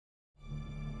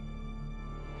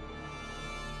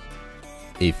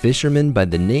A fisherman by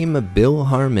the name of Bill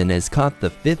Harmon has caught the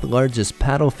 5th largest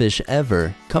paddlefish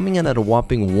ever, coming in at a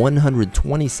whopping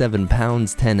 127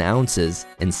 pounds 10 ounces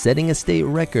and setting a state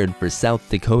record for South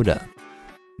Dakota.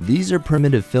 These are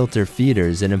primitive filter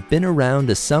feeders and have been around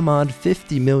a some odd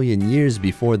 50 million years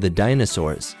before the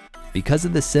dinosaurs. Because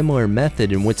of the similar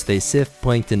method in which they sift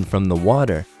plankton from the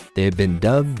water, they have been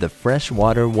dubbed the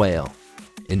freshwater whale.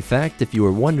 In fact, if you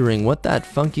were wondering what that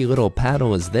funky little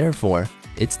paddle is there for,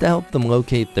 it's to help them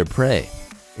locate their prey.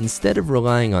 Instead of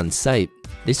relying on sight,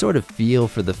 they sort of feel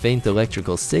for the faint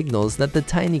electrical signals that the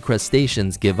tiny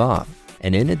crustaceans give off.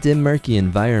 And in a dim, murky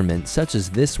environment such as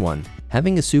this one,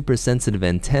 having a super sensitive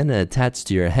antenna attached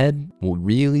to your head will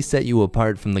really set you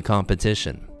apart from the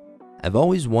competition. I've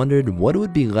always wondered what it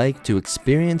would be like to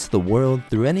experience the world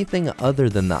through anything other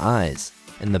than the eyes,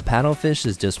 and the paddlefish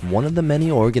is just one of the many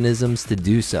organisms to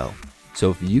do so. So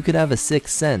if you could have a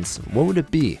sixth sense, what would it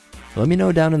be? Let me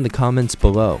know down in the comments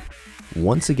below.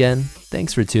 Once again,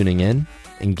 thanks for tuning in,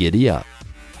 and giddy up.